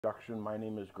Introduction. My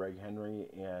name is Greg Henry,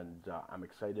 and I'm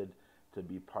excited to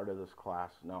be part of this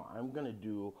class. Now, I'm going to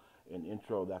do an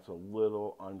intro that's a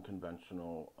little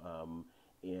unconventional,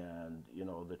 and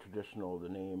the traditional, the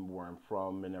name, where I'm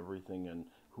from, and everything, and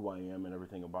who I am, and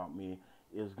everything about me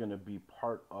is going to be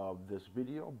part of this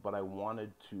video. But I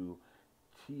wanted to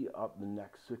tee up the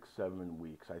next 6, 7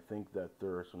 weeks. I think that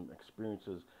there are some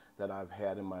experiences that I've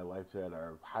had in my life that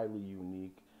are highly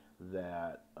unique,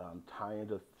 that tie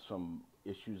into some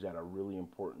issues that are really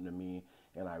important to me,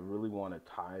 and I really want to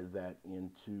tie that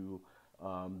into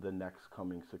the next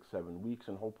coming 6, 7 weeks,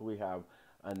 and hopefully have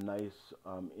a nice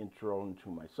intro into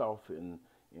myself and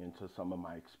into some of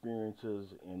my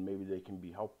experiences, and maybe they can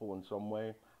be helpful in some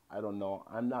way. I don't know.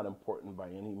 I'm not important by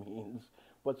any means,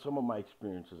 but some of my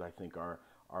experiences I think are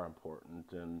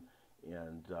important, and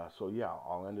so yeah,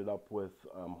 I'll end it up with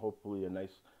hopefully a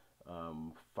nice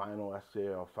final essay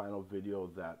or final video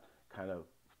that kind of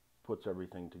puts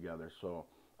everything together. So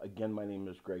again, my name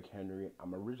is Greg Henry.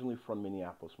 I'm originally from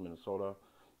Minneapolis, Minnesota.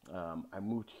 I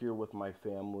moved here with my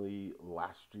family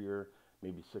last year,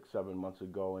 maybe 6, 7 months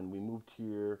ago, and we moved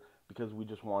here because we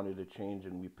just wanted to change,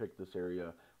 and we picked this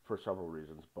area for several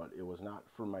reasons. But it was not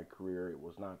for my career. It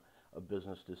was not a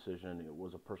business decision. It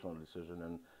was a personal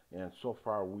decision, and so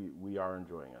far we are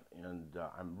enjoying it, and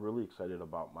I'm really excited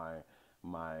about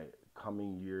my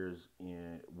coming years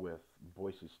with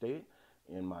Boise State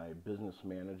in my business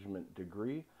management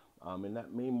degree. And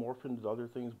that may morph into other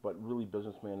things, but really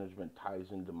business management ties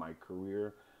into my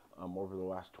career over the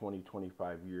last 20,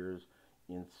 25 years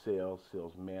in sales,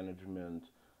 sales management,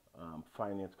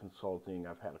 finance consulting.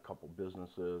 I've had a couple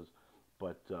businesses,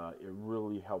 but it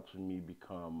really helps me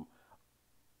become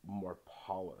more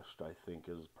polished, I think,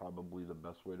 is probably the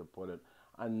best way to put it.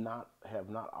 Have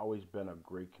not always been a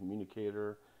great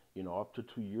communicator. Up to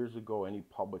 2 years ago, any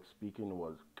public speaking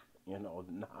was,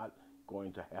 not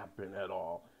going to happen at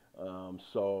all.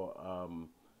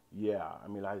 Yeah, I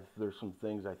mean, there's some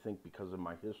things I think because of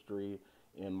my history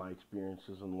and my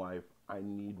experiences in life, I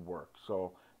need work.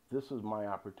 So this is my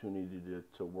opportunity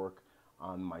to work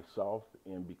on myself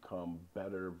and become a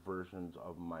better version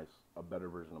of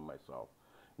myself.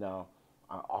 Now,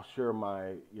 I'll share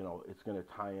it's going to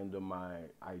tie into my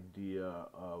idea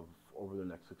of over the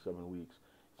next 6, 7 weeks.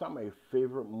 It's not my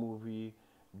favorite movie,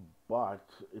 but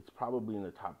it's probably in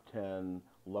the top 10.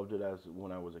 Loved it as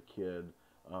when I was a kid.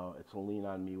 It's Lean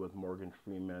on Me with Morgan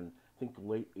Freeman. I think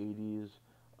late 80s.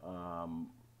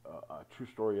 A true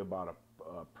story about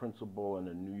a principal in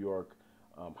a New York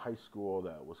high school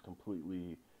that was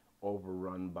completely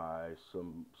overrun by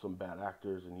some bad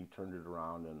actors, and he turned it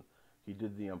around, and he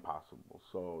did the impossible.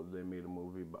 So they made a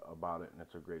movie about it, and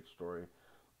it's a great story.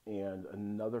 And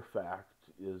another fact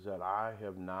is that I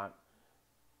have not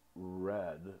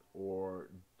read or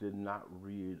did not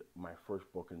read my first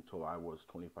book until I was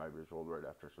 25 years old, right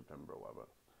after September 11th.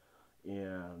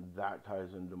 And that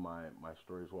ties into my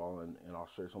story as well, and I'll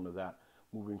share some of that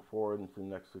moving forward into the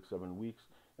next 6, 7 weeks.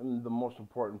 And the most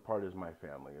important part is my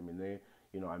family. I mean,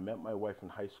 I met my wife in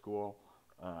high school,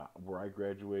 where I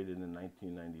graduated in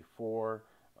 1994,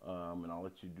 and I'll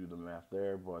let you do the math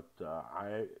there. But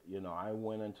I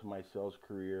went into my sales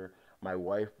career. My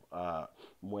wife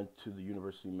went to the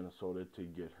University of Minnesota to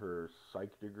get her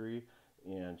psych degree,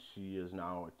 and she is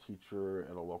now a teacher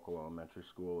at a local elementary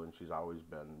school, and she's always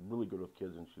been really good with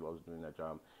kids, and she loves doing that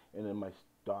job. And then my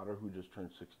daughter, who just turned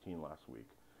 16 last week,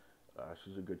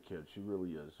 she's a good kid. She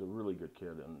really is a really good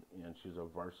kid, and she's a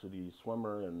varsity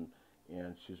swimmer, and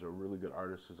she's a really good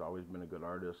artist. Has always been a good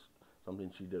artist.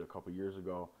 Something she did a couple years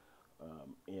ago,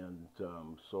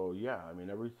 so yeah, I mean,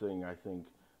 everything I think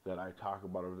that I talk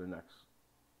about over the next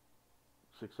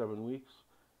 6, 7 weeks,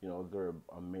 they're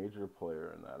a major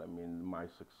player in that. I mean, my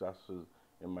successes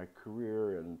in my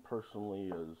career and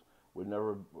personally would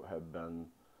never have been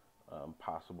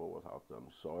possible without them.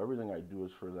 So everything I do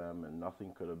is for them, and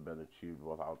nothing could have been achieved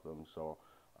without them. So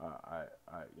I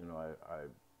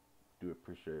do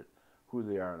appreciate who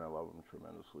they are, and I love them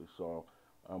tremendously. So,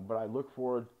 but I look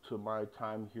forward to my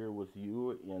time here with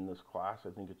you in this class.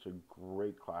 I think it's a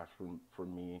great class for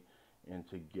me, and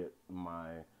to get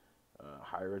my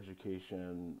higher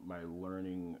education, my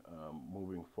learning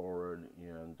moving forward,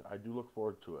 and I do look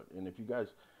forward to it. And if you guys,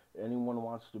 anyone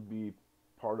wants to be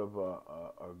part of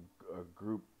a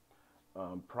group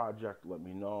project, let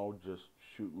me know. Just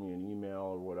shoot me an email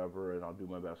or whatever, and I'll do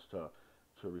my best to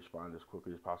respond as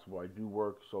quickly as possible. I do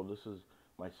work, so this is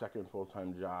my second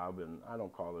full-time job, and I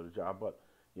don't call it a job, but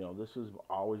this has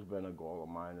always been a goal of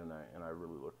mine, and I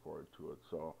really look forward to it.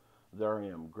 So there I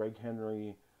am, Greg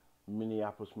Henry,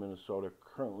 Minneapolis, Minnesota.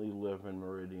 Currently live in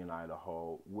Meridian,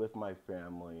 Idaho, with my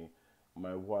family,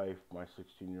 my wife, my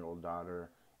 16-year-old daughter,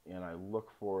 and I look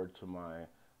forward to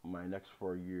my next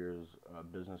 4 years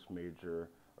business major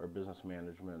or business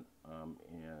management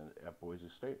and at Boise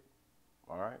State.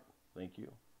 All right. Thank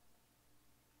you.